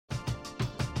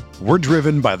We're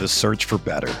driven by the search for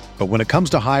better. But when it comes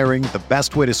to hiring, the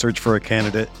best way to search for a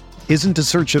candidate isn't to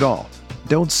search at all.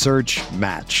 Don't search,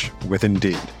 match with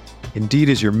Indeed. Indeed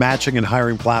is your matching and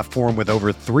hiring platform with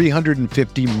over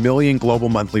 350 million global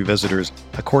monthly visitors,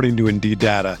 according to Indeed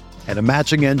data, and a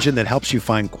matching engine that helps you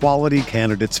find quality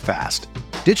candidates fast.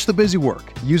 Ditch the busy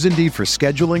work. Use Indeed for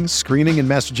scheduling, screening, and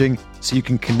messaging so you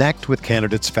can connect with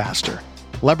candidates faster.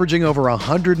 Leveraging over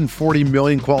 140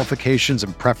 million qualifications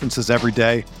and preferences every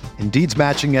day, Indeed's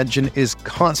matching engine is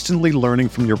constantly learning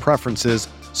from your preferences,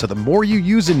 so the more you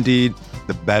use Indeed,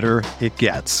 the better it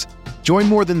gets. Join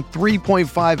more than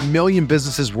 3.5 million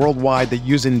businesses worldwide that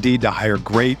use Indeed to hire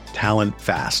great talent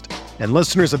fast. And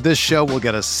listeners of this show will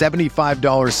get a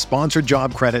 $75 sponsored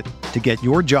job credit to get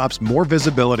your jobs more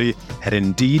visibility at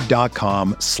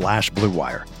Indeed.com/Blue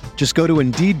Wire. Just go to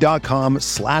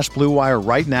Indeed.com/Blue Wire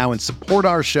right now and support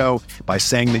our show by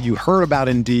saying that you heard about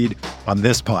Indeed on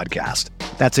this podcast.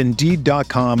 That's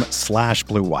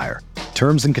Indeed.com/Blue Wire.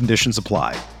 Terms and conditions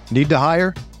apply. Need to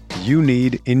hire? You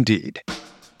need Indeed.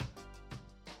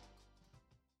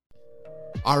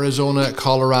 Arizona,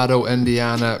 Colorado,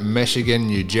 Indiana, Michigan,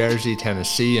 New Jersey,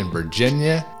 Tennessee, and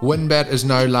Virginia. WynnBET is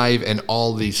now live in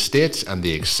all these states, and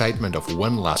the excitement of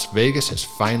Wynn Las Vegas has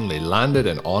finally landed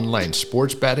in online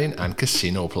sports betting and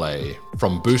casino play.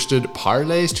 From boosted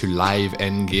parlays to live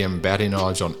in-game betting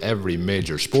odds on every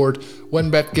major sport,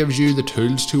 WynnBET gives you the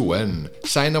tools to win.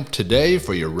 Sign up today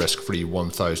for your risk-free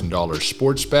 $1,000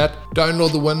 sports bet.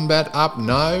 Download the WynnBET app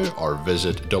now or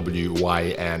visit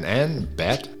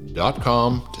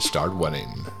wynnbet.com to start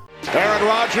winning. Aaron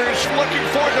Rodgers looking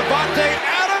for Devontae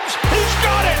Adams. He's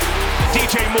got it.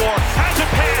 DJ Moore has a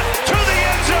pass to the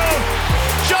end zone.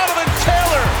 Jonathan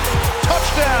Taylor,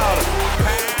 touchdown.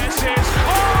 Pass is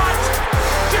caught.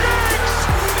 Diggs,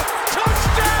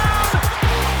 touchdown.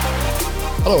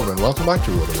 Hello everyone, welcome back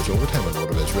to RotoViz Overtime on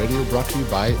RotoViz Radio, brought to you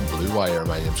by Blue Wire.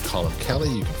 My name's Colin Kelly.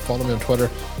 You can follow me on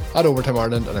Twitter at Overtime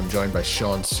Ireland, and I'm joined by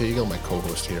Sean Siegel, my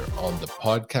co-host here on the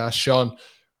podcast. Sean,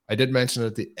 I did mention it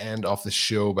at the end of the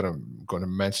show, but I'm going to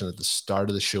mention it at the start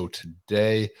of the show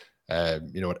today.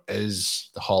 It is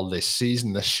the holiday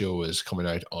season. This show is coming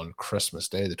out on Christmas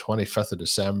Day, the 25th of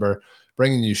December,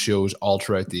 bringing you shows all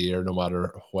throughout the year, no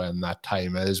matter when that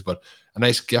time is. But a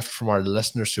nice gift from our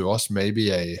listeners to us,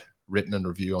 maybe a written and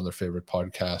review on their favorite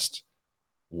podcast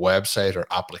website or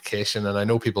application. And I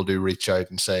know people do reach out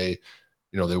and say,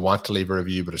 they want to leave a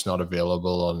review, but it's not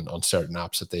available on certain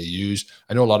apps that they use.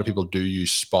 I know a lot of people do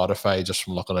use Spotify just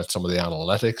from looking at some of the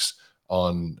analytics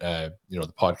on, the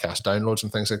podcast downloads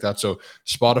and things like that. So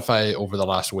Spotify over the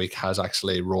last week has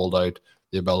actually rolled out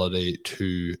the ability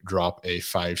to drop a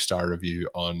 5-star review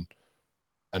on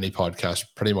any podcast,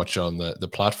 pretty much on the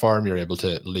platform. You're able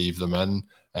to leave them in.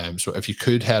 So if you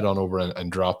could head on over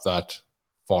and drop that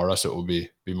for us, it would be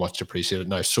much appreciated.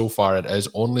 Now, so far, it is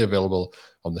only available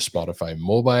on the Spotify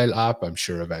mobile app. I'm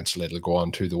sure eventually it'll go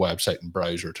on to the website and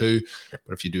browser too.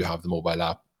 But if you do have the mobile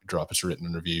app, drop us a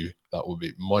written review. That would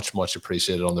be much, much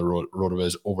appreciated on the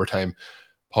RotoViz Overtime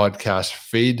podcast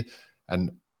feed.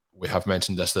 And we have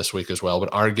mentioned this week as well,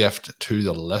 but our gift to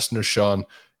the listener, Sean,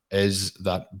 is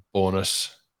that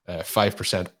bonus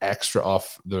 5% extra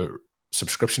off the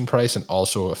subscription price and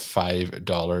also a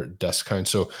 $5 discount.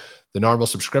 So the normal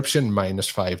subscription minus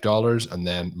 $5 and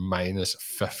then minus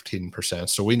 15%.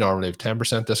 So we normally have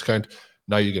 10% discount.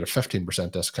 Now you get a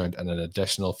 15% discount and an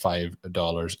additional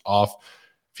 $5 off.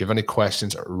 If you have any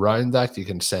questions around that, you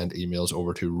can send emails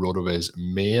over to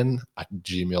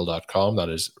rotovizmain@gmail.com. That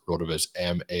is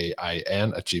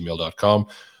rotovizmain@gmail.com.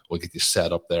 We'll get you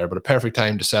set up there. But a perfect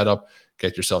time to set up,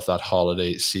 get yourself that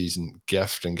holiday season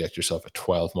gift and get yourself a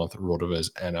 12-month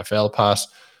RotoViz NFL pass.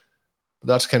 But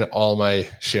that's kind of all my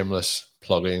shameless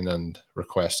plugging and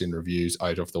requesting reviews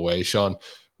out of the way, Sean.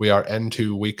 We are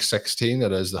into week 16.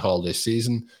 It is the holiday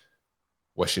season.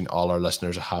 Wishing all our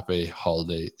listeners a happy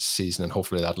holiday season, and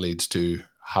hopefully that leads to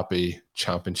happy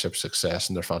championship success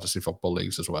in their fantasy football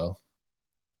leagues as well.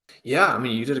 Yeah, I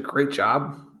mean, you did a great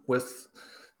job with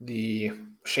the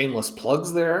shameless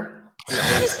plugs there.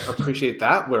 I appreciate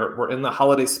that. We're in the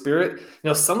holiday spirit.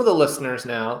 Some of the listeners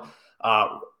now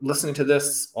listening to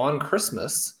this on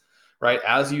Christmas, right?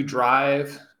 As you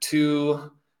drive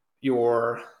to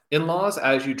your in-laws,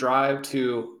 as you drive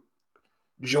to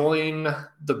join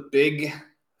the big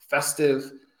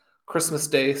festive Christmas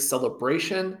Day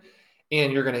celebration,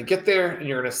 and you're going to get there and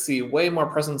you're going to see way more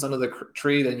presents under the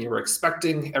tree than you were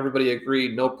expecting. Everybody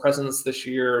agreed no presents this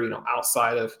year,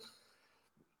 outside of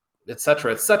et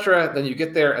cetera, et cetera. Then you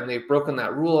get there and they've broken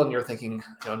that rule and you're thinking,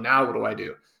 now what do I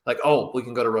do? Like, we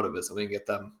can go to RotoViz and we can get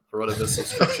them a RotoViz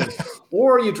subscription.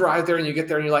 Or you drive there and you get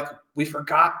there and you're like, we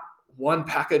forgot one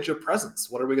package of presents.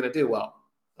 What are we going to do? Well,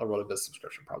 a RotoViz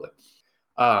subscription probably.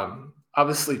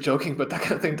 Obviously joking, but that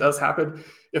kind of thing does happen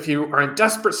if you are in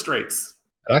desperate straits.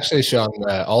 Actually, Sean,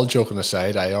 all joking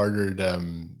aside, I ordered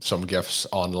some gifts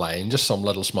online, just some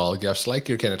little small gifts, like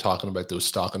you're kind of talking about those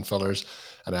stocking fillers.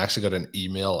 And I actually got an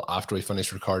email after we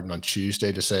finished recording on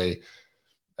Tuesday to say,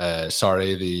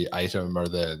 sorry, the item or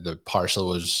the parcel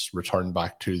was returned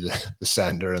back to the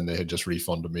sender, and they had just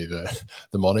refunded me the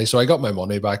money. So I got my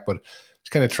money back, but it's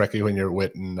kind of tricky when you're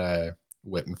waiting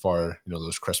for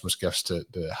those Christmas gifts to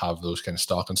have those kind of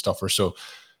stocking stuffers. So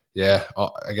yeah,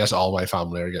 I guess all my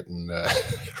family are getting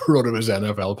RotoViz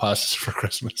NFL passes for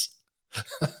Christmas.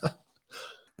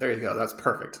 There you go. That's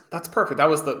perfect. That's perfect. That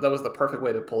was the perfect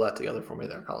way to pull that together for me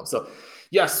there, Colin. So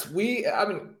yes,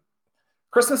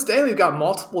 Christmas Day, we've got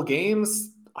multiple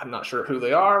games. I'm not sure who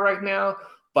they are right now,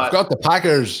 but I've got the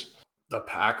Packers. The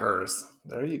Packers.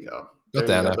 There you go. Got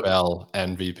the NFL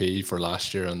MVP for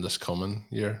last year and this coming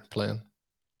year playing.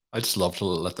 I just love to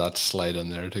let that slide in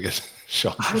there to get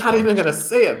shot. I'm not even going to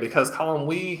say it because, Colin,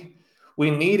 we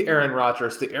need Aaron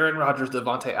Rodgers, the Aaron Rodgers,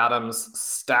 Devontae Adams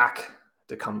stack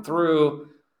to come through.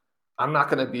 I'm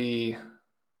going to be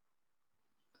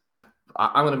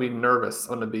nervous.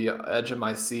 I'm going to be edge of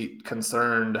my seat,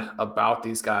 concerned about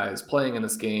these guys playing in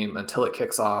this game until it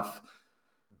kicks off.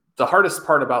 The hardest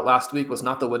part about last week was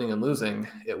not the winning and losing.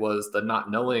 It was the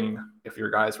not knowing if your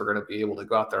guys were going to be able to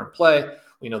go out there and play.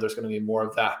 We know there's going to be more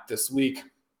of that this week.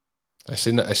 I've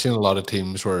seen a lot of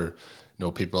teams where,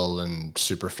 people in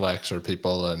super flex or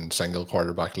people in single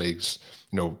quarterback leagues,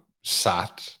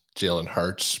 sat Jalen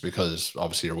Hurts because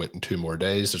obviously you're waiting 2 more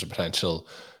days. There's a potential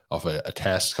of a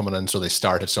test coming in. So they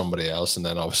started somebody else and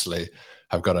then obviously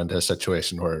have got into a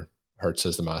situation where Hurts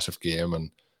is the massive game and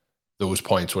those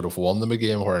points would have won them a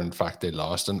game where in fact they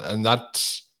lost. And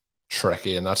that's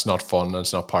tricky and that's not fun.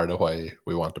 That's not part of why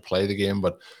we want to play the game,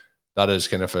 but that is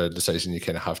kind of a decision you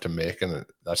kind of have to make. And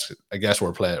that's, I guess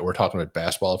we're talking about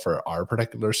baseball for our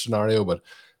particular scenario, but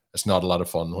it's not a lot of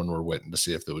fun when we're waiting to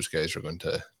see if those guys are going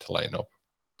to line up.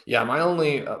 Yeah, my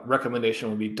only recommendation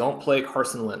would be don't play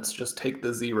Carson Wentz. Just take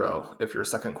the 0 if your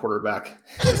second quarterback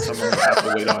is someone you have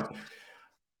to wait on.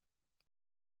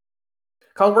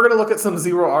 Colin, we're going to look at some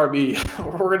 0 RB.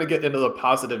 We're going to get into the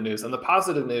positive news. And the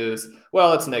positive news,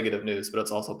 well, it's negative news, but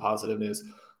it's also positive news,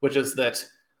 which is that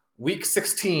Week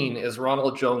 16 is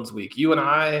Ronald Jones week. You and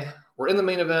I were in the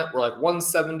main event. We're like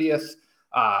 170th.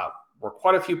 We're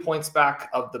quite a few points back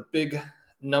of the big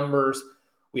numbers.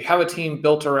 We have a team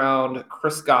built around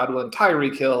Chris Godwin,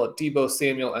 Tyreek Hill, Deebo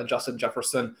Samuel, and Justin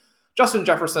Jefferson. Justin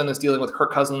Jefferson is dealing with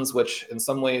Kirk Cousins, which in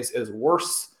some ways is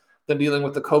worse than dealing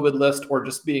with the COVID list or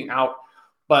just being out.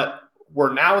 But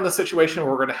we're now in the situation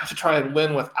where we're going to have to try and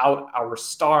win without our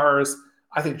stars.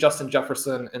 I think Justin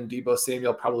Jefferson and Deebo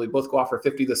Samuel probably both go off for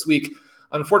 50 this week.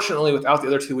 Unfortunately, without the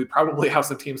other two, we probably have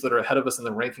some teams that are ahead of us in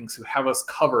the rankings who have us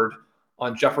covered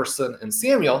on Jefferson and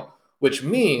Samuel, which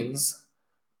means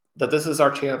that this is our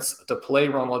chance to play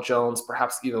Ronald Jones,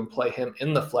 perhaps even play him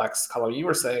in the flex. Colin, you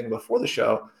were saying before the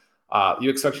show, you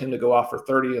expect him to go off for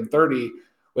 30 and 30,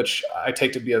 which I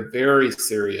take to be a very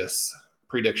serious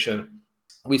prediction.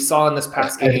 We saw in this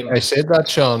past game. I said that,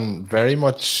 Sean, very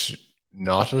much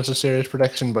not as a serious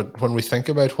prediction, but when we think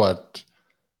about what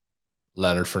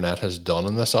Leonard Fournette has done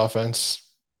in this offense,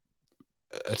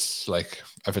 it's like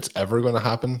if it's ever going to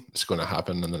happen, it's going to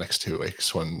happen in the next 2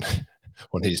 weeks when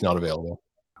he's not available.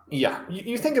 Yeah,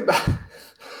 you think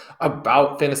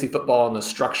about fantasy football and the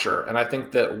structure, and I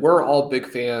think that we're all big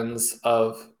fans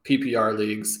of PPR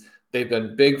leagues. They've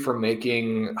been big for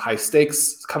making high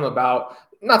stakes come about.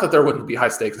 Not that there wouldn't be high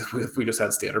stakes if we just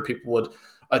had standard. People would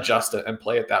adjust it and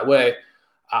play it that way.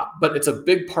 But it's a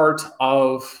big part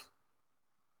of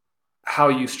how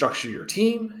you structure your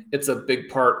team. It's a big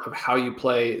part of how you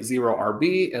play 0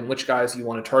 RB and which guys you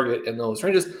want to target in those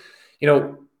ranges.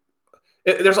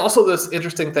 There's also this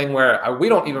interesting thing where we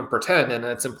don't even pretend, and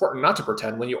it's important not to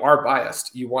pretend when you are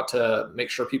biased. You want to make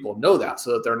sure people know that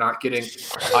so that they're not getting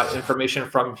information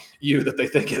from you that they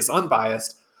think is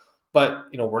unbiased. But,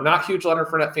 we're not huge Leonard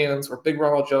Fournette fans. We're big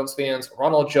Ronald Jones fans.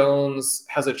 Ronald Jones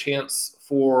has a chance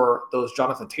for those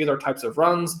Jonathan Taylor types of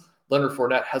runs. Leonard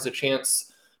Fournette has a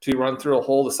chance to run through a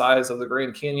hole the size of the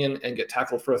Grand Canyon and get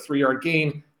tackled for a 3-yard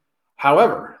gain.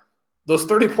 However, those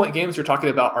 30-point games you're talking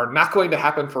about are not going to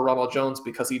happen for Ronald Jones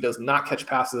because he does not catch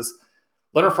passes.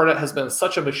 Leonard Fournette has been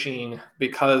such a machine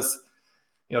because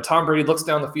Tom Brady looks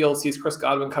down the field, sees Chris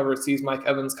Godwin covered, sees Mike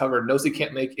Evans covered, knows he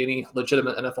can't make any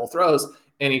legitimate NFL throws,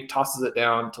 and he tosses it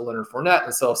down to Leonard Fournette.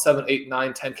 And so 7, 8,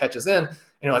 9, 10 catches in, and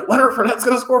you're like, Leonard Fournette's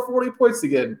going to score 40 points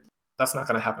again. That's not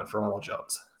going to happen for Ronald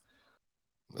Jones.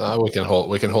 We can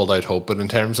hold out hope. But in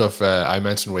terms of, I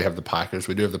mentioned we have the Packers.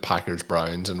 We do have the Packers,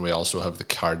 Browns, and we also have the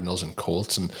Cardinals and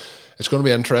Colts. And it's going to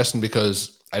be interesting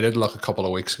because I did look a couple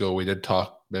of weeks ago. We did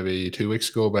talk maybe 2 weeks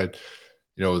ago about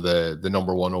the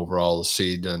number one overall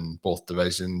seed in both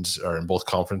divisions, or in both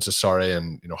conferences. Sorry,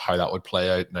 and how that would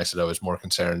play out. And I said I was more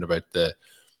concerned about the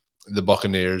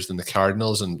Buccaneers than the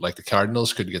Cardinals, and like the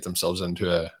Cardinals could get themselves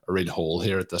into a real hole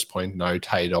here at this point, now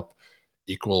tied up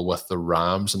equal with the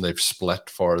Rams, and they've split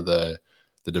for the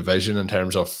division in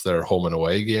terms of their home and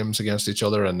away games against each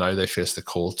other, and now they face the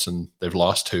Colts, and they've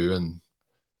lost 2, and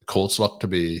the Colts look to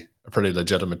be a pretty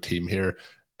legitimate team here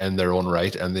in their own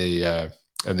right, and the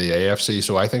AFC.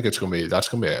 So I think that's going to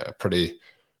be a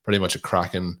pretty much a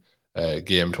cracking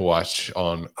game to watch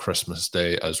on Christmas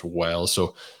Day as well.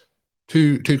 So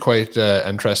two quite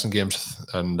interesting games,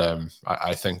 and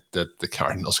I think that the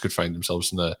Cardinals could find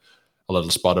themselves in a little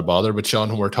spot of bother. But Sean,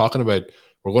 when we're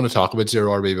going to talk about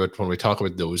Zero RB, but when we talk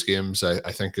about those games,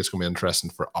 I think it's going to be interesting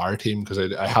for our team, because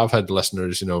I have had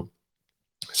listeners,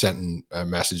 sending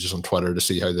messages on Twitter to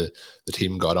see how the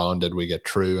team got on. Did we get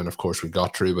through? And of course we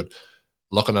got through, but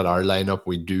looking at our lineup,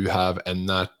 we do have in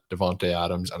that Davante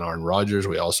Adams and Aaron Rodgers.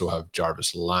 We also have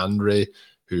Jarvis Landry,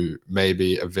 who may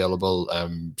be available,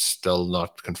 still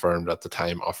not confirmed at the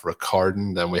time of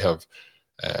recording. Then we have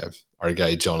our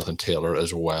guy Jonathan Taylor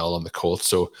as well on the Colts.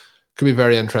 So it could be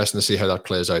very interesting to see how that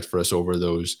plays out for us over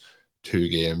those 2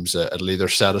 games. It'll either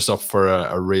set us up for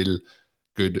a real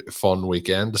good fun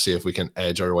weekend to see if we can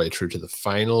edge our way through to the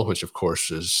final, which of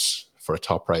course is for a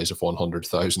top prize of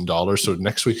 $100,000. So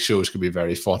next week's shows could be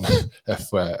very fun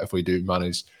if we do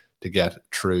manage to get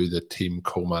through the team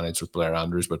co-managed with Blair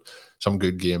Andrews. But some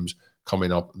good games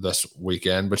coming up this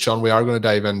weekend. But Sean, we are going to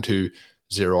dive into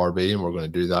Zero RB, and we're going to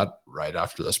do that right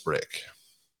after this break.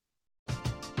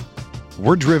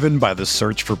 We're driven by the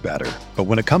search for better. But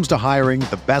when it comes to hiring,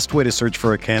 the best way to search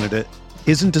for a candidate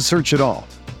isn't to search at all.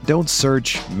 Don't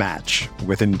search, match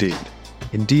with Indeed.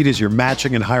 Indeed is your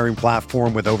matching and hiring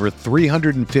platform with over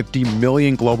 350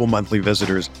 million global monthly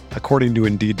visitors, according to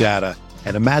Indeed data,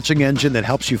 and a matching engine that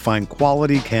helps you find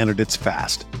quality candidates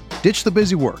fast. Ditch the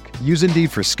busy work. Use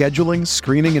Indeed for scheduling,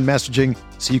 screening, and messaging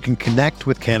so you can connect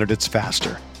with candidates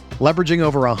faster. Leveraging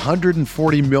over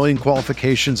 140 million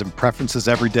qualifications and preferences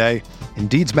every day,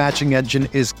 Indeed's matching engine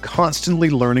is constantly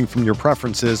learning from your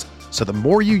preferences, so the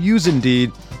more you use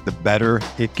Indeed, the better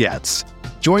it gets.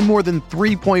 Join more than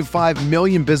 3.5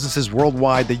 million businesses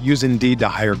worldwide that use Indeed to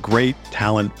hire great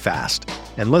talent fast.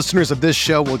 And listeners of this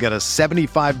show will get a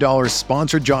 $75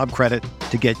 sponsored job credit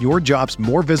to get your jobs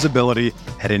more visibility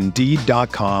at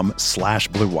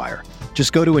Indeed.com/Blue Wire.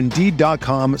 Just go to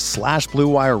Indeed.com/Blue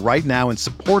Wire right now and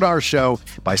support our show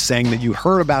by saying that you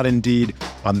heard about Indeed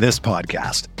on this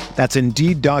podcast. That's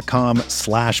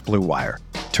Indeed.com/Blue Wire.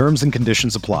 Terms and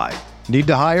conditions apply. Need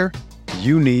to hire?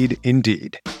 You need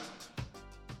Indeed.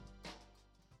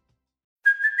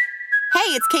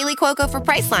 Hey, it's Kaylee Cuoco for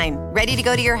Priceline. Ready to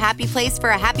go to your happy place for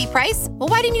a happy price? Well,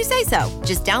 why didn't you say so?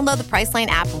 Just download the Priceline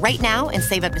app right now and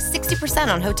save up to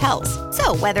 60% on hotels.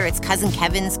 So whether it's Cousin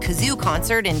Kevin's Kazoo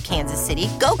Concert in Kansas City,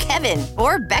 go Kevin,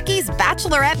 or Becky's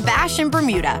Bachelorette Bash in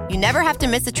Bermuda, you never have to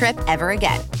miss a trip ever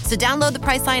again. So download the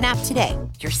Priceline app today.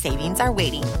 Your savings are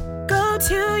waiting. Go to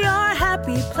your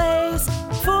happy place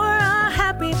for a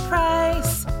happy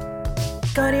price.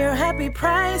 Go to your happy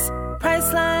price,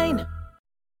 Priceline.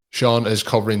 Sean is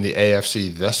covering the AFC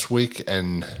this week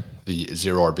in the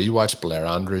Zero RB Watch. Blair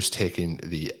Andrews taking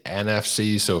the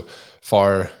NFC. So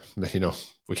far, we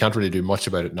can't really do much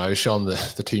about it now, Sean.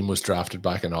 The team was drafted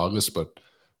back in August, but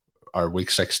our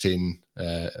Week 16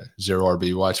 Zero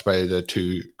RB Watch by the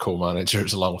 2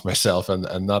 co-managers along with myself and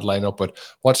that lineup. But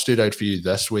what stood out for you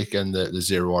this week in the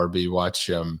Zero RB Watch?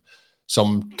 A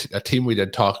team we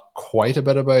did talk quite a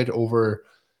bit about over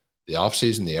the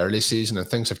offseason, the early season, and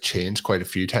things have changed quite a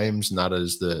few times, and that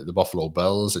is the Buffalo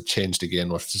Bills. It changed again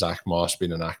with Zach Moss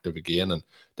being inactive again, and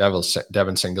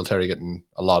Devin Singletary getting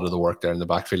a lot of the work there in the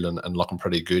backfield and looking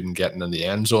pretty good and getting in the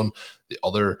end zone.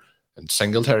 And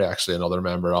Singletary, actually another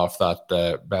member of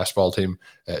that baseball team,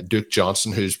 Duke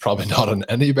Johnson, who's probably not on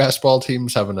any baseball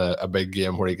teams, having a big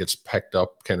game where he gets picked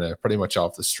up kind of pretty much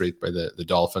off the street by the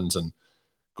Dolphins and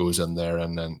goes in there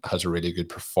and then has a really good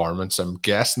performance. I'm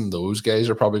guessing those guys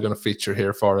are probably going to feature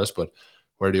here for us, but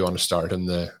where do you want to start in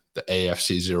the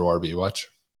AFC Zero RB Watch?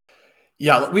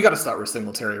 Yeah, we got to start with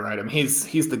Singletary, right? I mean,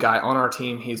 he's the guy on our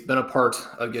team. He's been a part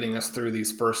of getting us through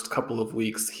these first couple of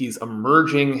weeks. He's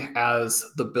emerging as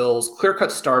the Bills'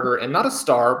 clear-cut starter, and not a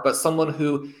star, but someone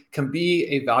who can be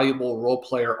a valuable role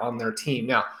player on their team.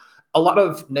 Now, a lot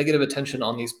of negative attention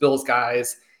on these Bills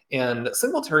guys And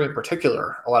Singletary in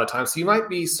particular, a lot of times. So you might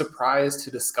be surprised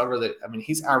to discover that, I mean,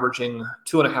 he's averaging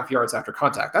 2.5 yards after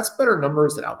contact. That's better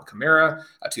numbers than Alvin Kamara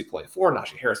at 2.4,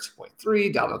 Najee Harris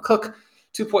 2.3, Dalvin Cook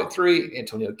 2.3,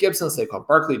 Antonio Gibson, Saquon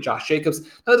Barkley, Josh Jacobs.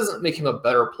 Now, that doesn't make him a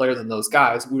better player than those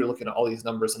guys. We were looking at all these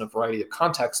numbers in a variety of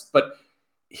contexts, but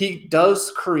he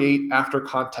does create after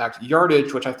contact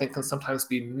yardage, which I think can sometimes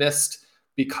be missed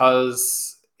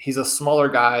because he's a smaller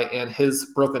guy and his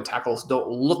broken tackles don't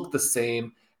look the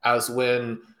same as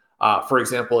when, for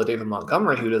example, a David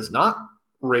Montgomery, who does not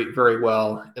rate very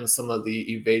well in some of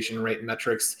the evasion rate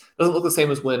metrics, doesn't look the same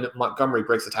as when Montgomery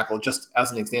breaks a tackle, just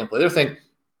as an example. The other thing,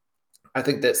 I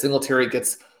think that Singletary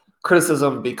gets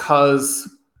criticism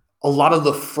because a lot of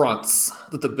the fronts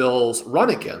that the Bills run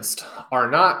against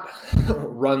are not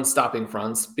run-stopping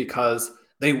fronts because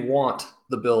they want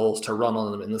the Bills to run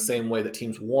on them in the same way that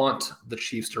teams want the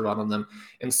Chiefs to run on them.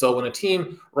 And so when a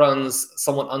team runs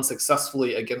somewhat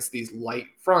unsuccessfully against these light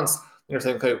fronts, you're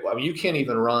saying, okay, well, you can't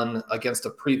even run against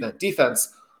a prevent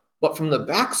defense. But from the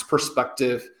back's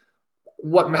perspective,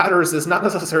 what matters is not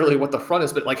necessarily what the front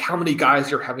is, but like how many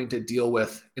guys you're having to deal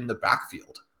with in the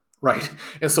backfield, right?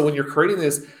 And so when you're creating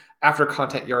this after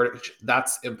contact yardage,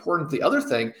 that's important. The other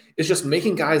thing is just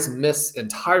making guys miss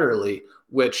entirely,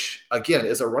 which again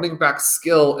is a running back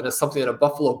skill and is something that a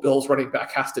Buffalo Bills running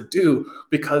back has to do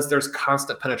because there's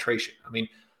constant penetration. I mean,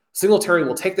 Singletary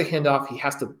will take the handoff. He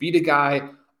has to beat a guy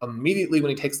immediately when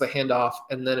he takes the handoff.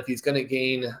 And then if he's going to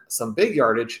gain some big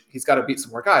yardage, he's got to beat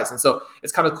some more guys. And so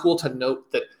it's kind of cool to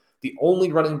note that the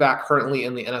only running back currently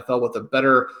in the NFL with a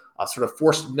better sort of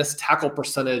forced missed tackle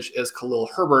percentage is Khalil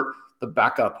Herbert, the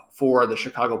backup for the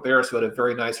Chicago Bears, who had a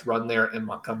very nice run there in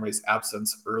Montgomery's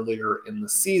absence earlier in the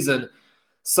season.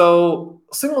 So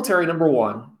Singletary, number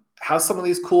one, has some of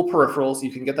these cool peripherals.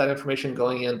 You can get that information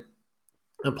going in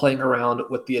and playing around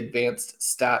with the Advanced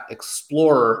Stat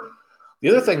Explorer. The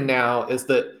other thing now is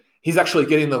that he's actually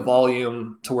getting the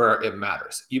volume to where it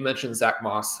matters. You mentioned Zach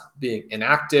Moss being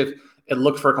inactive. It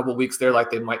looked for a couple of weeks there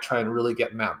like they might try and really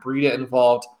get Matt Breida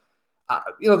involved.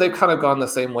 They've kind of gone the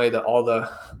same way that all the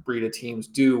Breida teams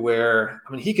do, where,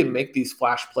 I mean, he can make these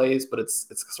flash plays, but it's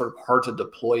sort of hard to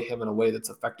deploy him in a way that's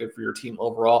effective for your team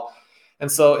overall. And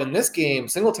so in this game,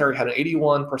 Singletary had an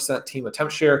 81% team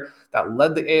attempt share that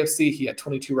led the AFC. He had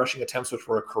 22 rushing attempts, which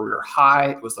were a career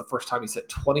high. It was the first time he's hit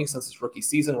 20 since his rookie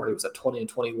season, where he was at 20 and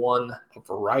 21 a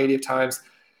variety of times.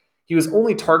 He was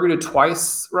only targeted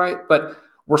twice, right? But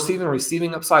we're seeing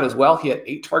receiving upside as well. He had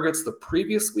 8 targets the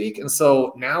previous week. And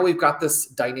so now we've got this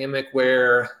dynamic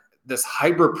where this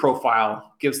hybrid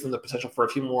profile gives them the potential for a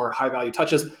few more high-value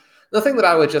touches. The thing that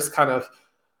I would just kind of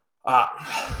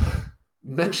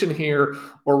mention here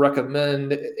or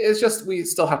recommend is just we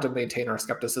still have to maintain our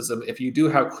skepticism. If you do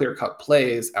have clear-cut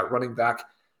plays at running back,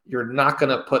 you're not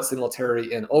going to put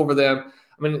Singletary in over them.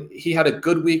 I mean, he had a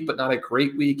good week, but not a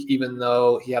great week, even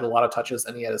though he had a lot of touches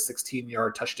and he had a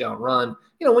 16-yard touchdown run.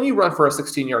 When you run for a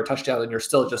 16-yard touchdown and you're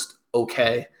still just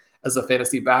okay as a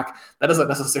fantasy back, that doesn't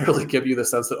necessarily give you the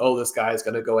sense that, oh, this guy is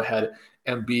going to go ahead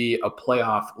and be a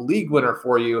playoff league winner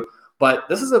for you. But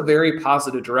this is a very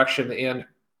positive direction. And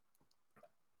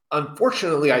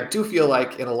unfortunately, I do feel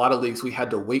like in a lot of leagues, we had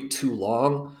to wait too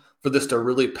long for this to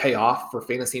really pay off for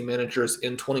fantasy managers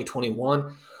in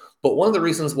 2021. But one of the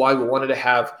reasons why we wanted to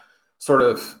have sort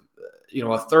of,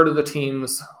 a third of the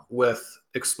teams with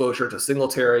exposure to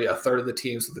Singletary, a third of the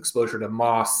teams with exposure to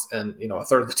Moss, and, a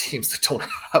third of the teams that don't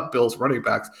have Bills running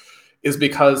backs is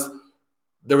because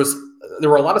there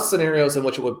were a lot of scenarios in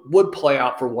which it would play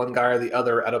out for one guy or the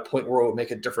other at a point where it would make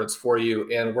a difference for you.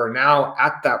 And we're now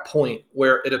at that point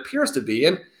where it appears to be.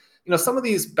 And, some of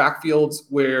these backfields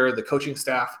where the coaching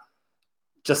staff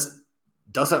just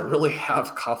doesn't really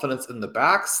have confidence in the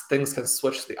backs, things can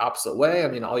switch the opposite way. I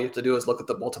mean, all you have to do is look at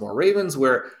the Baltimore Ravens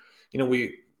where,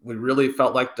 we really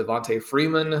felt like Devontae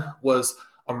Freeman was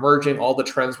emerging. All the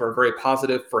trends were very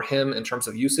positive for him in terms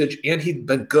of usage, and he'd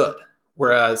been good.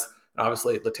 Whereas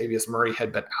obviously Latavius Murray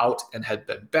had been out and had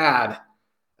been bad.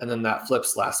 And then that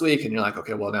flips last week and you're like,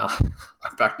 okay, well now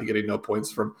I'm back to getting no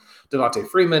points from Devontae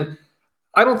Freeman.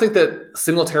 I don't think that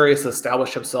Singletary has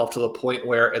established himself to the point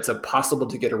where it's impossible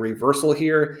to get a reversal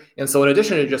here. And so in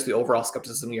addition to just the overall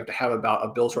skepticism you have to have about a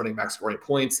Bills running back scoring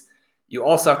points, you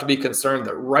also have to be concerned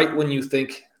that right when you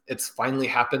think it's finally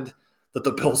happened, that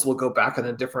the Bills will go back in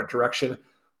a different direction.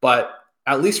 But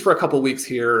at least for a couple of weeks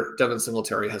here, Devin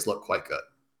Singletary has looked quite good.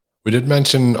 We did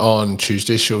mention on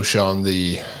Tuesday's show, Sean,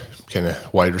 the kind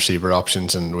of wide receiver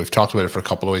options, and we've talked about it for a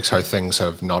couple of weeks, how things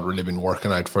have not really been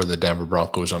working out for the Denver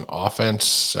Broncos on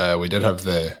offense. We did have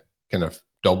the kind of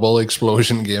double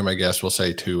explosion game, I guess we'll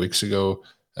say, 2 weeks ago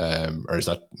or is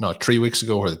that not 3 weeks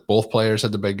ago, where both players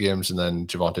had the big games, and then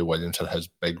Javonte Williams had his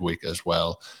big week as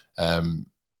well.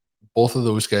 Both of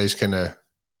those guys kind of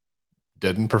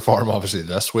didn't perform obviously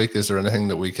this week. Is there anything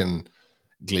that we can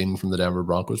glean from the Denver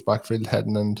Broncos backfield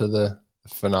heading into the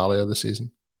finale of the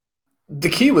season? The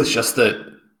key was just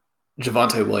that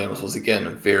Javonte Williams was,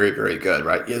 again, very, very good,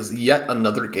 right? He has yet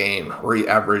another game where he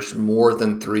averaged more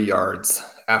than 3 yards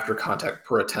after contact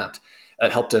per attempt.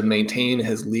 It helped him maintain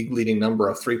his league-leading number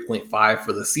of 3.5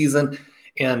 for the season.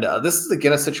 And this is,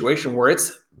 again, a situation where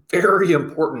it's very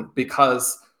important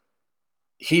because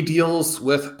he deals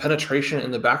with penetration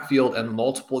in the backfield and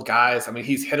multiple guys. I mean,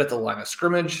 he's hit at the line of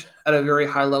scrimmage at a very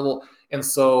high level. And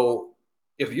so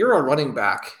if you're a running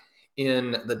back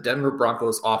in the Denver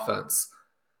Broncos offense,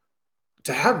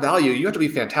 to have value, you have to be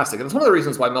fantastic. And it's one of the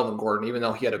reasons why Melvin Gordon, even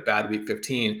though he had a bad week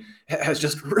 15, has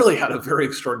just really had a very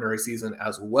extraordinary season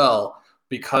as well,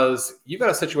 because you've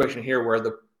got a situation here where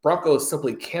the Broncos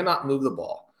simply cannot move the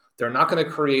ball. They're not going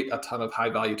to create a ton of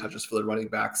high-value touches for the running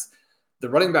backs. The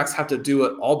running backs have to do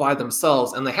it all by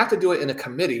themselves, and they have to do it in a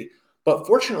committee. But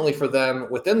fortunately for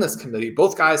them, within this committee,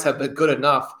 both guys have been good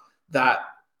enough that,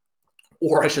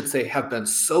 or I should say, have been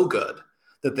so good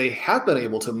that they have been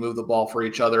able to move the ball for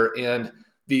each other. And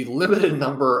the limited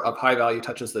number of high-value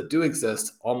touches that do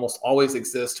exist almost always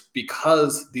exist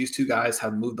because these two guys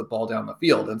have moved the ball down the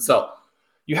field. And so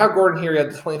you have Gordon here. He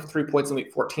had 23 points in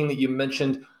week 14 that you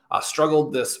mentioned,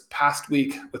 struggled this past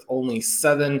week with only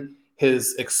 7.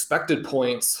 His expected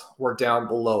points were down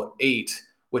below 8,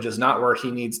 which is not where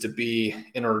he needs to be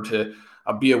in order to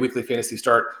be a weekly fantasy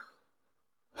start.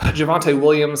 Javonte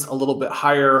Williams, a little bit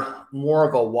higher, more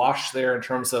of a wash there in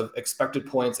terms of expected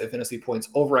points and fantasy points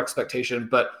over expectation.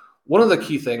 But one of the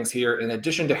key things here, in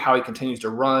addition to how he continues to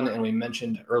run, and we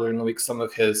mentioned earlier in the week some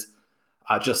of his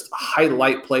just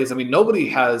highlight plays. I mean, nobody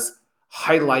has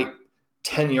highlight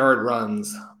 10-yard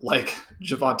runs like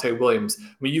Javonte Williams.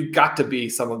 I mean, you've got to be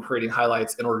someone creating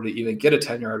highlights in order to even get a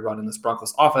 10-yard run in this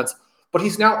Broncos offense. But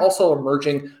he's now also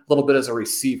emerging a little bit as a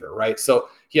receiver, right? So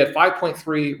he had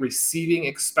 5.3 receiving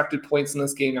expected points in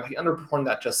this game. Now, he underperformed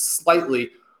that just slightly,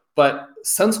 but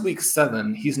since week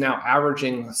 7, he's now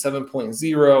averaging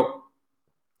 7.0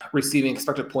 receiving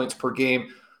expected points per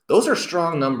game. Those are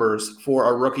strong numbers for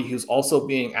a rookie who's also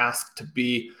being asked to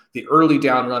be the early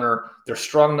down runner. They're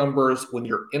strong numbers when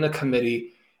you're in a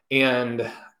committee. And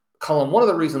Colin, one of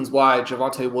the reasons why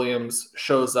Javonte Williams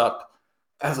shows up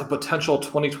as a potential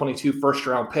 2022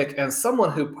 first-round pick and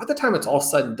someone who, by the time it's all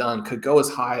said and done, could go as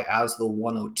high as the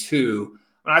 102.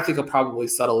 And I think he'll probably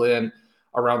settle in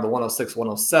around the 106,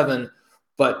 107.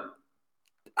 But,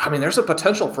 I mean, there's a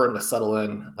potential for him to settle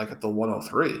in like at the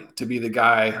 103 to be the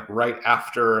guy right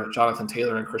after Jonathan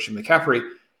Taylor and Christian McCaffrey.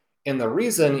 And the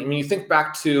reason, I mean, you think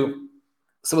back to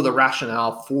some of the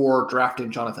rationale for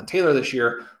drafting Jonathan Taylor this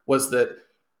year was that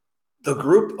the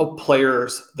group of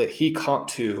players that he comped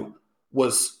to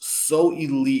was so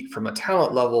elite from a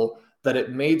talent level that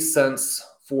it made sense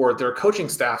for their coaching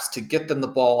staffs to get them the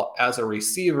ball as a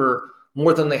receiver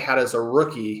more than they had as a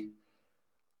rookie,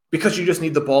 because you just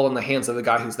need the ball in the hands of the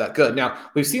guy who's that good. Now,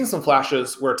 we've seen some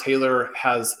flashes where Taylor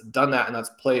has done that and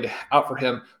that's played out for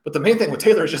him. But the main thing with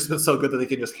Taylor is just been so good that they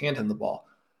can just hand him the ball.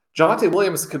 Javonte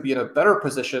Williams could be in a better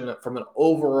position from an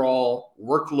overall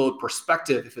workload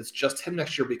perspective if it's just him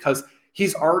next year, because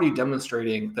he's already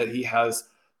demonstrating that he has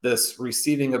this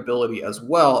receiving ability as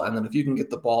well. And then if you can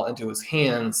get the ball into his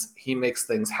hands, he makes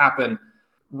things happen.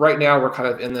 Right now, we're kind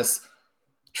of in this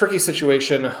tricky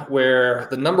situation where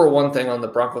the number one thing on the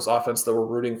Broncos offense that we're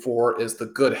rooting for is the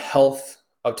good health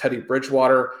of Teddy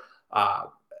Bridgewater.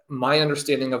 My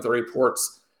understanding of the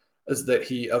reports is that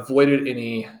he avoided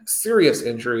any serious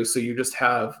injury. So you just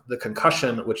have the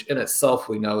concussion, which in itself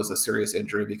we know is a serious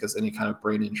injury because any kind of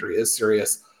brain injury is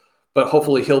serious. But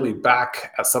hopefully he'll be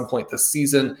back at some point this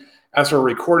season. As we're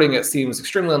recording, it seems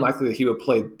extremely unlikely that he would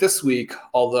play this week,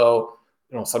 although,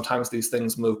 you know, sometimes these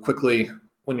things move quickly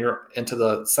when you're into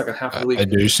the second half of the week. I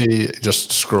do see,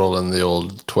 just scrolling the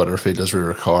old Twitter feed as we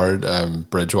record,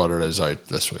 Bridgewater is out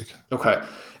this week. Okay.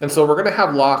 And so we're going to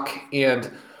have Locke, and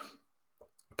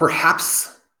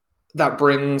perhaps that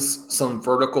brings some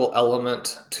vertical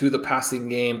element to the passing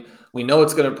game. We know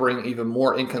it's going to bring even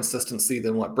more inconsistency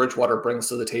than what Bridgewater brings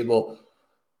to the table.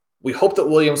 We hope that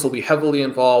Williams will be heavily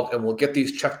involved and we'll get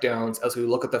these checkdowns as we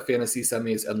look at the fantasy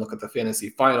semis and look at the fantasy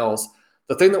finals.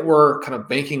 The thing that we're kind of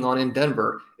banking on in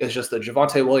Denver is just that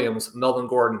Javonte Williams, Melvin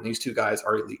Gordon, these two guys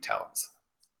are elite talents.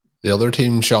 The other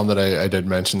team, Sean, that I did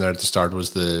mention there at the start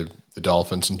was the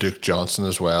Dolphins and Duke Johnson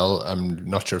as well. I'm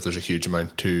not sure if there's a huge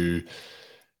amount to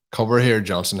cover here.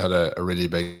 Johnson had a really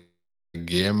big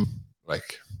game.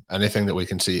 Like anything that we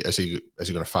can see, is he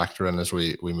going to factor in as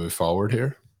we move forward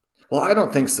here? Well, I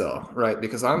don't think so, right?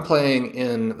 Because I'm playing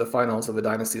in the finals of a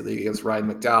Dynasty League against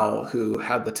Ryan McDowell, who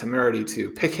had the temerity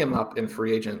to pick him up in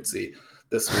free agency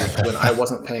this week when I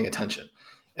wasn't paying attention.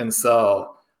 And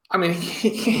so, I mean,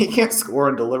 he can't score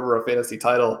and deliver a fantasy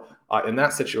title in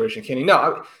that situation, can he?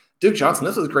 No, Duke Johnson,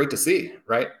 this was great to see,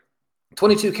 right?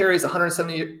 22 carries,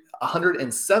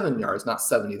 107 yards, not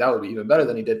 70. That would be even better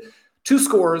than he did. 2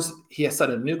 scores. He has set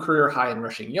a new career high in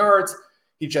rushing yards.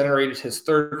 He generated his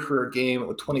 3rd career game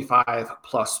with 25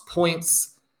 plus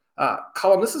points.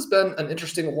 Colin, this has been an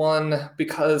interesting one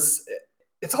because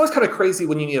it's always kind of crazy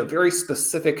when you need a very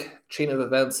specific chain of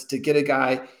events to get a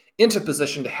guy into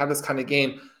position to have this kind of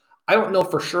game. I don't know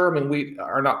for sure. I mean, we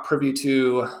are not privy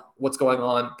to what's going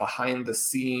on behind the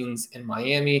scenes in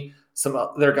Miami. Some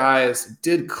other guys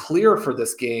did clear for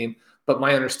this game, but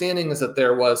my understanding is that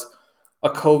there was a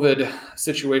COVID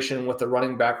situation with the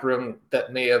running back room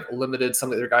that may have limited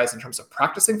some of their guys in terms of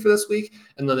practicing for this week.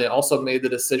 And then they also made the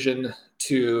decision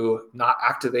to not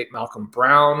activate Malcolm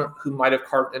Brown, who might have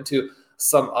carved into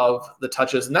some of the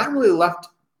touches. And that really left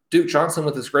Duke Johnson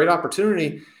with this great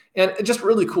opportunity. And it's just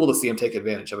really cool to see him take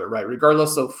advantage of it, right?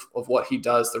 Regardless of what he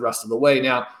does the rest of the way.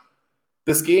 Now,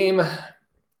 this game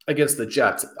against the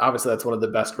Jets, obviously that's one of the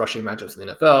best rushing matchups in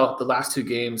the NFL. The last 2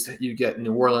 games, you get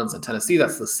New Orleans and Tennessee.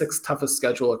 That's the 6th toughest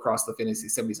schedule across the fantasy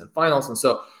semis and finals. And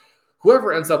so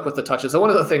whoever ends up with the touches, and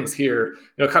one of the things here,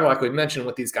 kind of like we mentioned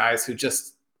with these guys who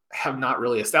just have not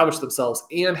really established themselves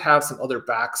and have some other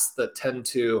backs that tend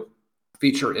to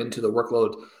feature into the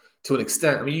workload to an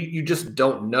extent. I mean, you just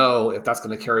don't know if that's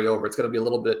going to carry over. It's going to be a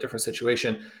little bit different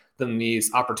situation than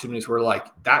these opportunities where like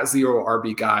that 0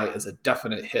 RB guy is a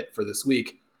definite hit for this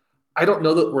week. I don't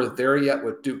know that we're there yet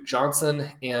with Duke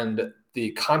Johnson, and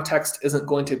the context isn't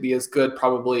going to be as good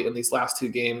probably in these last 2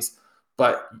 games,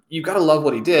 but you got to love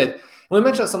what he did. And we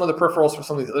mentioned some of the peripherals for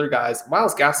some of these other guys.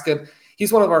 Myles Gaskin,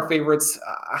 he's one of our favorites.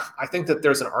 I think that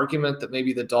there's an argument that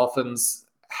maybe the Dolphins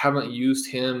haven't used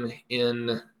him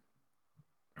in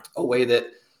a way that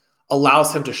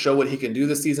allows him to show what he can do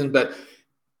this season, but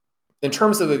in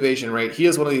terms of evasion rate, he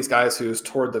is one of these guys who's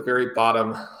toward the very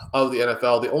bottom of the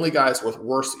NFL. The only guys with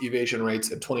worse evasion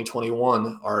rates in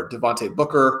 2021 are Devontae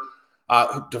Booker.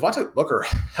 Devontae Booker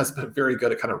has been very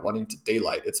good at kind of running to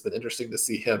daylight. It's been interesting to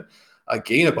see him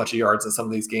gain a bunch of yards in some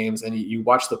of these games. And you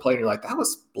watch the play and you're like, that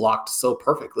was blocked so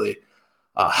perfectly.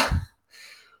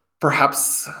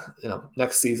 Perhaps,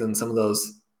 next season, some of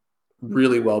those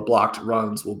really well blocked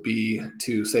runs will be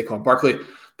to Saquon Barkley.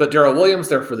 But Darrell Williams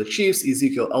there for the Chiefs,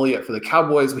 Ezekiel Elliott for the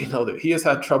Cowboys. We know that he has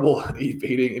had trouble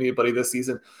evading anybody this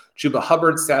season. Chuba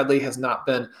Hubbard, sadly, has not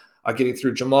been getting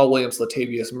through. Jamal Williams,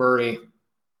 Latavius Murray,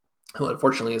 who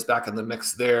unfortunately is back in the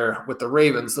mix there with the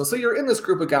Ravens. And so you're in this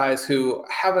group of guys who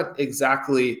haven't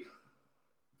exactly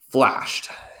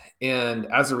flashed. And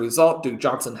as a result, Duke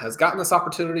Johnson has gotten this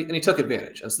opportunity and he took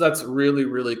advantage. And so that's really,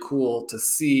 really cool to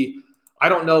see. I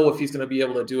don't know if he's going to be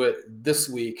able to do it this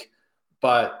week,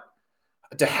 but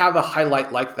to have a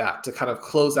highlight like that to kind of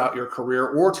close out your career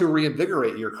or to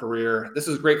reinvigorate your career, this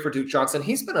is great for Duke Johnson.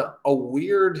 He's been a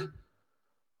weird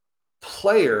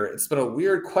player. It's been a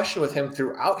weird question with him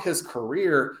throughout his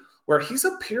career where he's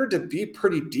appeared to be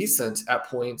pretty decent at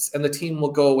points and the team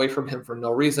will go away from him for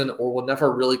no reason or will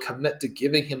never really commit to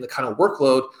giving him the kind of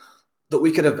workload that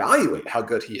we could evaluate how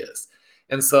good he is.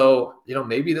 And so,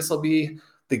 maybe this will be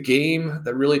the game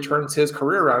that really turns his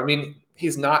career around. I mean,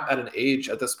 he's not at an age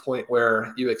at this point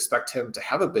where you expect him to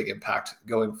have a big impact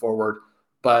going forward,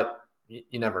 but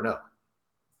you never know.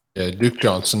 Yeah, Duke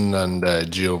Johnson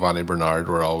and Giovanni Bernard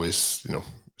were always,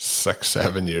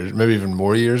 6-7 years, maybe even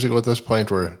more years ago at this point,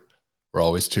 we're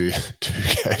always two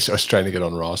guys I was trying to get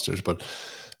on rosters, but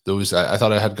those I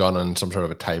thought I had gone on some sort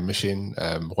of a time machine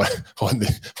when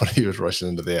he was rushing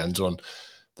into the end zone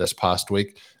this past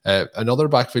week. Another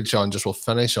backfield, Sean, just will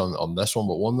finish on this one,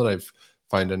 but one that I've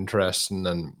found interesting,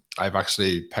 and I've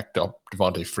actually picked up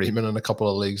Devontae Freeman in a couple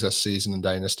of leagues this season in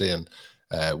Dynasty, and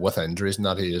with injuries and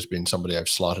that, he has been somebody I've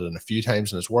slotted in a few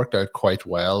times and it's worked out quite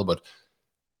well. But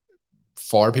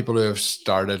for people who have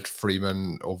started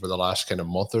Freeman over the last kind of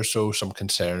month or so, some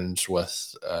concerns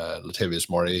with Latavius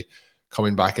Murray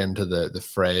coming back into the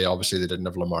fray. Obviously, they didn't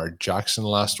have Lamar Jackson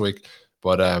last week,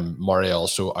 but Murray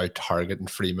also out targeting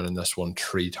Freeman in this one,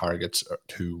 3 targets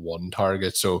to 1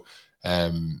 target. So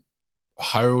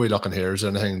how are we looking here? Is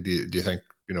there anything, do you think,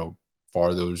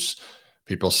 for those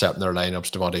people setting their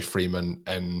lineups, Devontae Freeman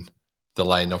in the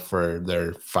lineup for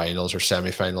their finals or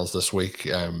semifinals this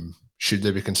week, should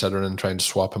they be considering trying to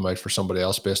swap him out for somebody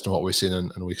else based on what we've seen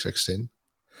in week 16?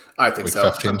 I think week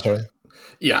so. 15, sorry.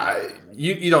 Yeah,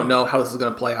 you don't know how this is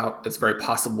going to play out. It's very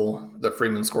possible that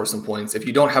Freeman scores some points. If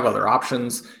you don't have other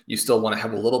options, you still want to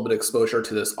have a little bit of exposure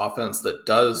to this offense that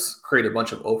does create a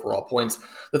bunch of overall points.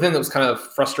 The thing that was kind of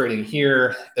frustrating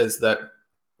here is that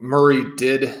Murray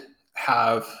did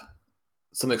have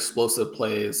some explosive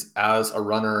plays as a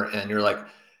runner, and you're like,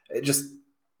 it just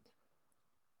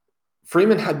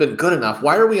Freeman had been good enough.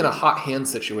 Why are we in a hot hand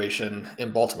situation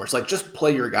in Baltimore? It's like, just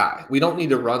play your guy. We don't need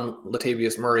to run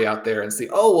Latavius Murray out there and see,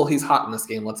 oh, well, he's hot in this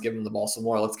game. Let's give him the ball some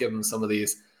more. Let's give him some of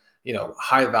these,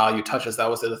 high value touches. That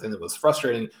was the other thing that was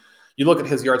frustrating. You look at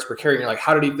his yards per carry and you're like,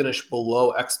 how did he finish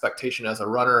below expectation as a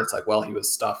runner? It's like, well, he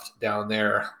was stuffed down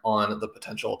there on the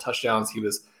potential touchdowns. He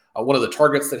was one of the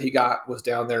targets that he got was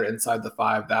down there inside the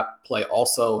 5. That play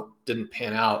also didn't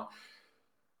pan out.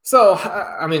 So,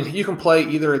 I mean, you can play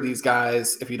either of these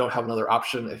guys if you don't have another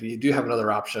option. If you do have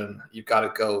another option, you've got to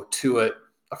go to it.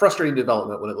 A frustrating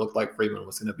development when it looked like Freeman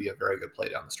was going to be a very good play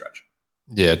down the stretch.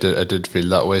 Yeah, I did feel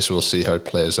that way, so we'll see how it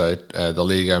plays out. The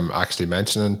league I'm actually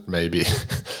mentioning, maybe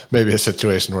a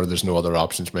situation where there's no other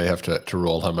options, may have to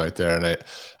roll him out there. And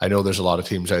I know there's a lot of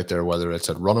teams out there, whether it's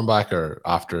at running back or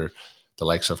after the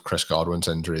likes of Chris Godwin's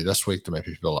injury this week, there might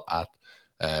be people at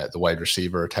the wide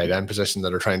receiver or tight end position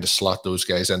that are trying to slot those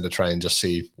guys in to try and just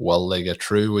see, will they get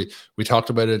through? We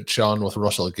talked about it, Sean, with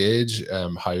Russell Gage,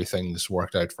 how things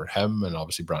worked out for him, and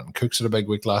obviously Brandon Cooks had a big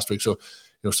week last week. So,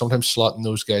 sometimes slotting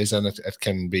those guys in, it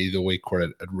can be the week where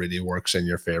it really works in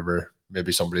your favor.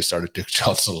 Maybe somebody started Duke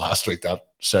Johnson last week. That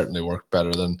certainly worked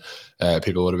better than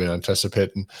people would have been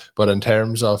anticipating. But in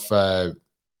terms of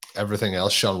everything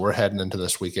else, Sean, we're heading into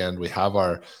this weekend. We have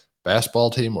our best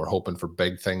ball team. We're hoping for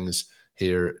big things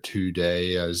here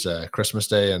today as Christmas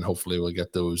Day, and hopefully we'll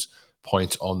get those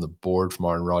points on the board from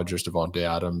Aaron Rodgers, Devontae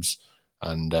Adams,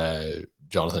 and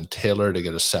Jonathan Taylor to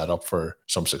get us set up for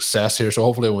some success here. So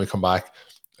hopefully when we come back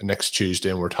next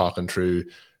Tuesday and we're talking through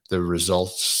the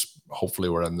results, hopefully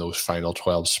we're in those final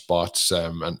 12 spots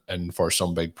and for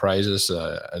some big prizes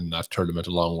in that tournament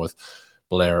along with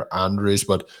Blair Andrews.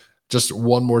 But just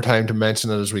one more time to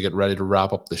mention it as we get ready to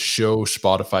wrap up the show,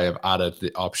 Spotify have added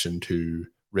the option to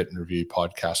written review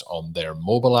podcast on their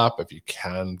mobile app. If you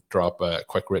can drop a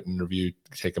quick written review,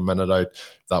 take a minute out,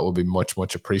 that will be much,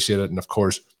 much appreciated. And of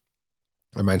course,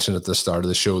 I mentioned at the start of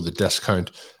the show, the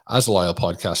discount as a loyal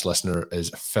podcast listener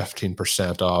is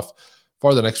 15% off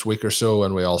for the next week or so.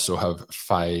 And we also have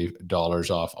 $5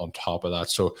 off on top of that.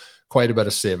 So quite a bit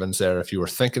of savings there. If you were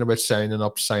thinking about signing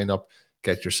up, sign up,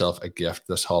 get yourself a gift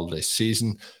this holiday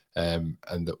season. And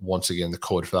once again, the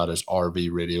code for that is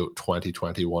RVRadio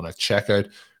 2021 at checkout.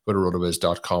 Go to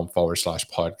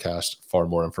rotoviz.com/podcast for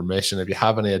more information. If you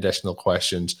have any additional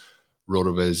questions,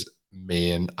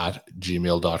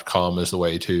 rotovizmain@gmail.com is the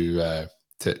way to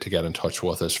get in touch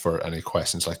with us for any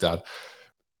questions like that.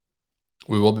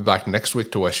 We will be back next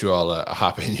week to wish you all a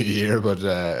happy new year, but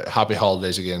happy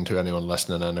holidays again to anyone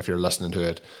listening. And if you're listening to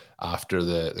it after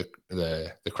the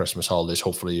Christmas holidays,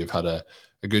 hopefully you've had a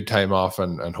good time off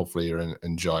and hopefully you're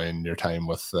enjoying your time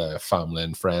with family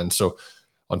and friends. So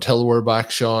until we're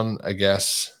back, Sean, I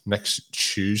guess next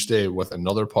Tuesday with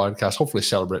another podcast, hopefully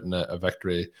celebrating a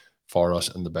victory for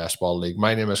us in the Best Ball League.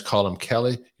 My name is Colin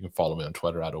Kelly. You can follow me on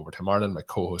Twitter at Overtime Ireland. My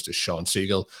co-host is Sean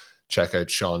Siegel. Check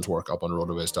out Sean's work up on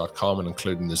rotoviz.com and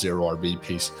including the Zero RB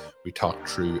piece we talked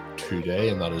through today,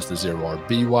 and that is the Zero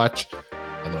RB Watch.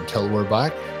 And until we're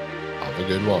back, have a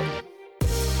good one.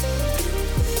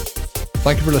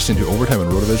 Thank you for listening to Overtime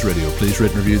on RotoViz Radio. Please rate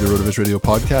and review the RotoViz Radio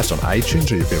podcast on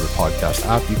iTunes or your favorite podcast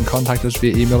app. You can contact us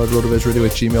via email at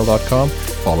rotovizradio@gmail.com.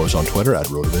 Follow us on Twitter at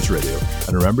RotoViz Radio.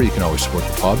 And remember, you can always support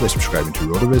the pod by subscribing to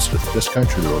RotoViz with a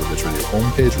discount through the RotoViz Radio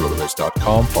homepage,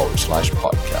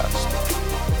 rotoviz.com/podcast.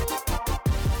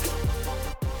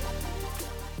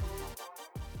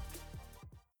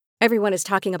 Everyone is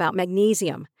talking about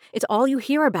magnesium. It's all you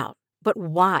hear about. But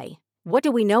why? What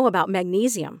do we know about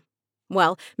magnesium?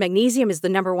 Well, magnesium is the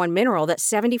number one mineral that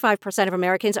 75% of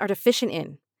Americans are deficient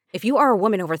in. If you are a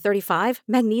woman over 35,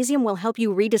 magnesium will help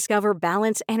you rediscover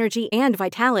balance, energy, and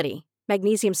vitality.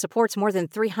 Magnesium supports more than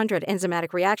 300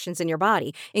 enzymatic reactions in your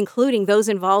body, including those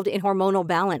involved in hormonal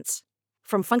balance.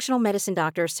 From functional medicine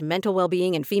doctors to mental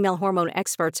well-being and female hormone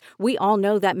experts, we all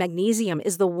know that magnesium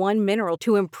is the one mineral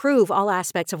to improve all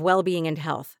aspects of well-being and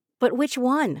health. But which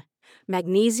one?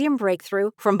 Magnesium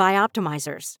Breakthrough from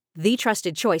Bioptimizers, the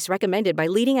trusted choice recommended by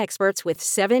leading experts with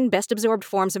 7 best-absorbed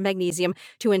forms of magnesium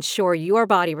to ensure your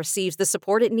body receives the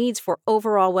support it needs for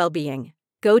overall well-being.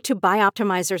 Go to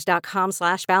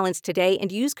bioptimizers.com/balance today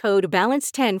and use code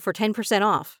BALANCE10 for 10%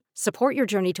 off. Support your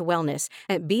journey to wellness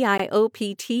at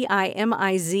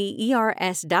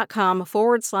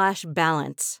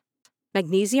bioptimizers.com/balance.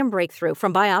 Magnesium Breakthrough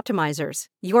from Bioptimizers,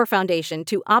 your foundation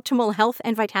to optimal health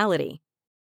and vitality.